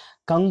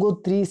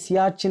கங்கோத்ரி,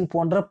 சியாச்சின்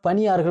போன்ற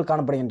பனியாறுகள்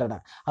காணப்படுகின்றன.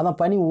 அதான்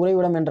பனி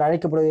உறைவிடம் என்று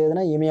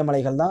அழைக்கப்படுவதுனா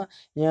இமயமலைகள் தான்.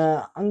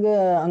 அங்கே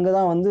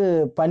தான் வந்து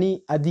பனி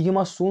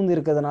அதிகமாக சூழ்ந்து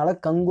இருக்கிறதுனால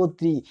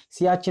கங்கோத்ரி,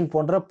 சியாச்சின்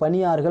போன்ற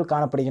பனியாறுகள்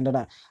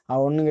காணப்படுகின்றன.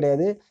 ஒன்றும்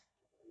கிடையாது.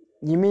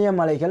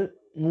 இமயமலைகள்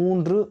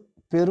 3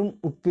 பெரும்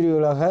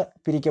உட்பிரிவுகளாக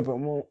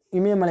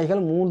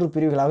இமயமலைகள் 3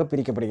 பிரிவுகளாக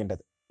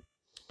பிரிக்கப்படுகின்றது.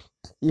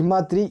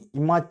 இமாத்ரி,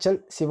 இமாச்சல்,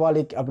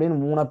 சிவாலிக் அப்படின்னு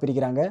 3ஆக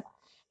பிரிக்கிறாங்க.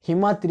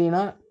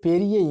 ஹிமாத்ரினா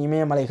பெரிய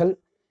இமயமலைகள்,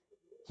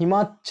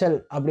 ஹிமாச்சல்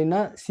அப்படின்னா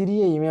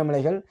சிறிய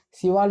இமயமலைகள்,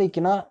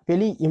 சிவாலிக்னா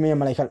வெளி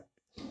இமயமலைகள்.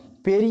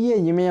 பெரிய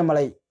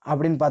இமயமலை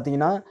அப்படின்னு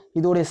பார்த்தீங்கன்னா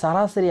இதோடைய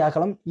சராசரி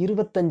அகலம்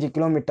 25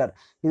 கிலோமீட்டர்.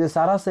 இது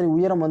சராசரி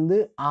உயரம் வந்து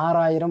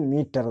 6000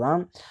 மீட்டர்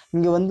தான்.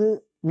 இங்கே வந்து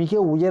மிக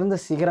உயர்ந்த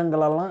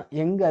சிகரங்களெல்லாம்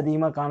எங்கே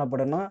அதிகமாக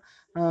காணப்படும்னா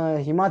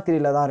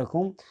ஹிமாத்திரியில் தான்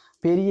இருக்கும்.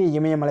 பெரிய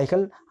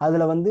இமயமலைகள்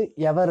அதில் வந்து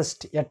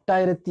எவரெஸ்ட்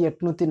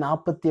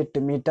 8848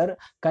 மீட்டர்,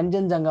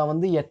 கஞ்சன்ஜங்கா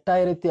வந்து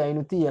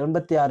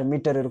 8576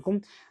 மீட்டர் இருக்கும்.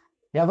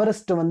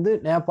 எவரெஸ்ட் வந்து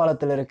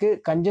நேபாளத்தில் இருக்குது.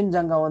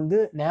 கஞ்சன்ஜங்கா வந்து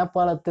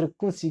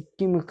நேபாளத்திற்கும்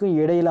சிக்கிமுக்கும்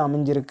இடையில்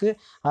அமைஞ்சிருக்கு.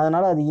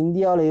 அதனால் அது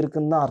இந்தியாவில்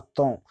இருக்குன்னு தான்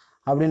அர்த்தம்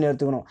அப்படின்னு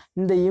எடுத்துக்கணும்.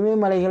 இந்த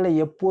இமயமலைகளில்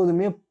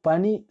எப்போதுமே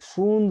பனி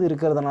சூழ்ந்து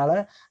இருக்கிறதுனால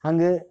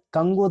அங்கு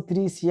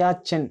கங்கோத்ரி,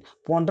 சியாச்சன்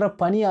போன்ற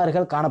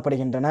பனியாறுகள்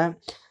காணப்படுகின்றன.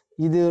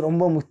 இது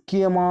ரொம்ப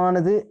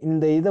முக்கியமானது.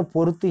 இந்த இதை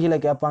பொறுத்துகளை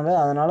கேட்பாங்க,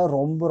 அதனால்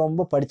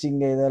ரொம்ப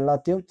படிச்சுங்க இது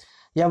எல்லாத்தையும்.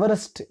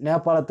 எவரெஸ்ட்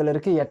நேபாளத்தில்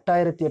இருக்குது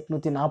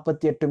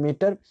 8848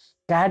 மீட்டர்.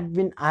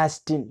 கேட்வின்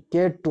ஆஸ்டின்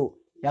K2,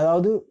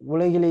 அதாவது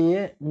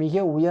உலகிலேயே மிக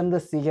உயர்ந்த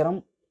சிகரம்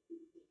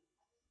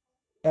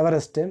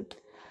எவரெஸ்ட்டு.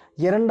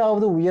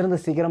 இரண்டாவது உயர்ந்த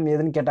சிகரம்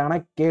எதுன்னு கேட்டாங்கன்னா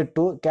K2,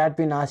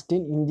 கேட்வின்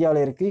ஆஸ்டின்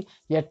இந்தியாவில் இருக்குது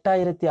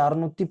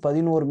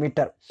 8611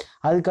 மீட்டர்.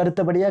 அதுக்கு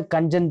அடுத்தபடியாக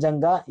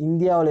கஞ்சன்ஜங்கா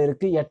இந்தியாவில்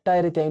இருக்குது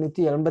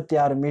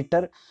 8576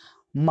 மீட்டர்.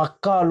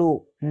 மக்காலு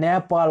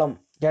நேபாளம்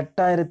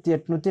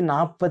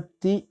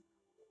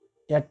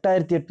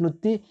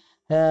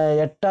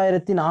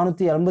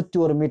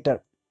 8481 மீட்டர்.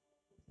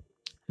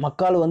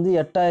 மக்காலு வந்து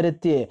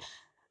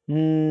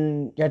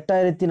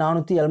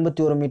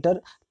 8471 மீட்டர்.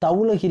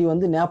 தவுலகிரி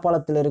வந்து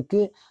நேபாளத்தில்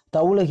இருக்குது.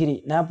 தவுலகிரி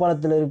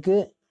நேபாளத்தில்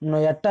இருக்குது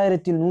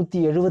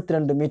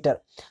 8172 மீட்டர்.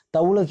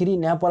 தவுலகிரி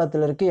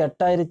நேபாளத்தில் இருக்குது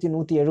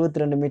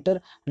 8172 மீட்டர்.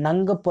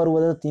 நங்க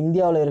பர்வதத்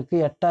இந்தியாவில்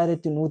இருக்குது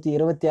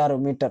 8126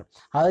 மீட்டர்.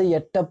 அதாவது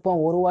எட்டப்பம்,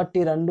 ஒரு வாட்டி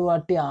 2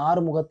 வாட்டி 6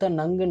 முகத்தை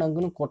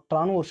நங்குன்னு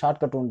கொட்டுறான்னு ஒரு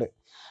ஷார்ட்கட் உண்டு.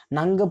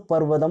 நங்க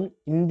பர்வதம்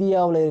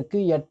இந்தியாவில்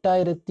இருக்குது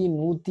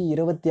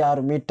 8126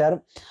 மீட்டர்.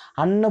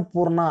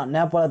 அன்னபூர்ணா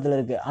நேபாளத்தில்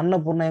இருக்குது.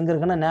 அன்னபூர்ணா எங்கே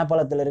இருக்குன்னா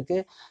நேபாளத்தில்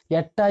இருக்குது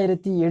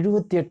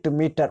 8078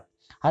 மீட்டர்.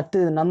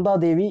 அடுத்தது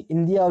நந்தாதேவி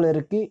இந்தியாவில்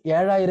இருக்குது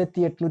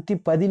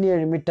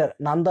 7817 மீட்டர்.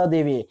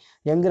 நந்தாதேவி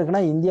எங்கே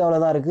இருக்குன்னா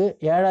இந்தியாவில் தான் இருக்குது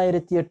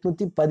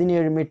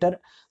 7817 மீட்டர்.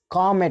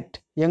 காமெட்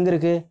எங்கே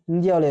இருக்குது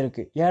இந்தியாவில்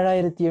இருக்குது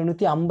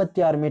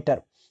 7756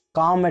 மீட்டர்.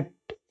 காமெட்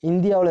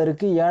இந்தியாவில்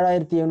இருக்குது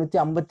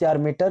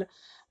 7756 மீட்டர்.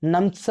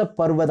 நம்ச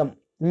பர்வதம்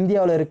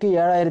இந்தியாவில் இருக்குது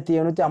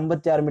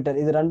 7756 மீட்டர்.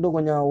 இது ரெண்டும்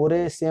கொஞ்சம் ஒரே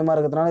சேமாக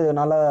இருக்கிறதுனால இது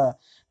நல்லா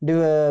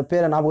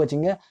பேரை ஞாபகம்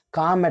வச்சுங்க.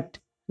 காமெட்,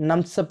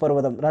 நம்ச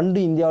பர்வதம்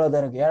ரெண்டும் இந்தியாவில்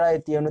தான் இருக்குது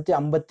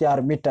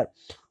 7756 மீட்டர்.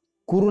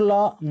 குருலா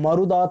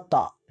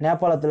மருதாத்தா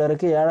நேபாளத்தில்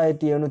இருக்குது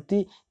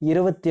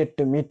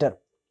 7728 மீட்டர்.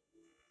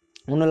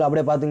 ஒன்றும் இல்லை,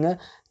 அப்படியே பார்த்துங்க.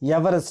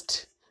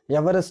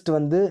 எவரெஸ்ட்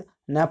வந்து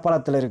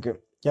நேபாளத்தில் இருக்குது.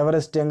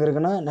 எவரெஸ்ட் எங்கே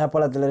இருக்குன்னா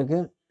நேபாளத்தில்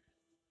இருக்குது.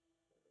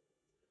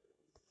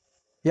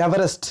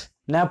 எவரெஸ்ட்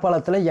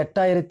நேபாளத்தில்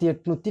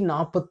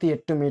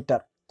 8848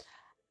 மீட்டர்.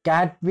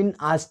 கேட்வின்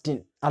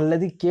ஆஸ்டின்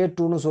அல்லது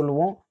K2ன்னு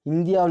சொல்லுவோம்.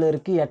 இந்தியாவில்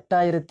இருக்கு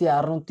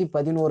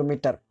 8611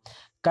 மீட்டர்.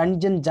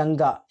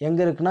 கஞ்சன்ஜங்கா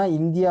எங்கே இருக்குன்னா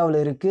இந்தியாவில்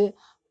இருக்கு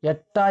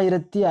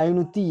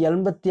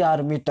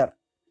 8586 மீட்டர்.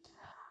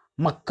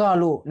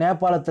 மக்காலு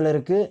நேபாளத்தில்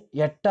இருக்கு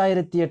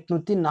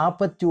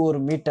 8841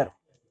 மீட்டர்.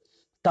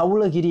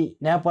 தவுளகிரி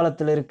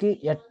நேபாளத்தில் இருக்கு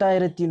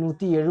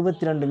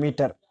 8172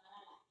 மீட்டர்.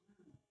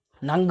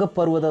 நங்க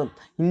பர்வதம்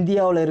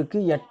இந்தியாவில் இருக்கு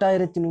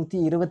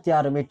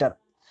 8126 மீட்டர்.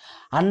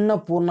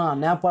 அன்னபூர்ணா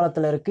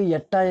நேபாளத்தில் இருக்கு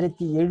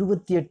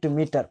 8078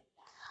 மீட்டர்.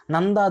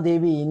 நந்தா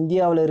தேவி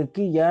இந்தியாவில்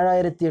இருக்கு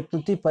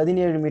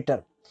 7817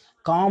 மீட்டர்.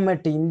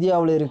 காமெட்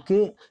இந்தியாவில் இருக்கு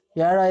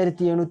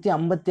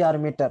 7756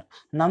 மீட்டர்.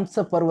 நம்ச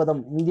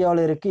பர்வதம்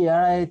இந்தியாவில் இருக்கு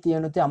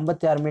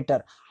 7756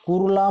 மீட்டர்.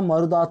 குருலா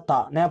மருதாத்தா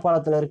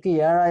நேபாளத்தில் இருக்கு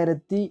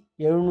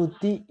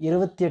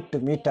 7728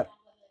 மீட்டர்.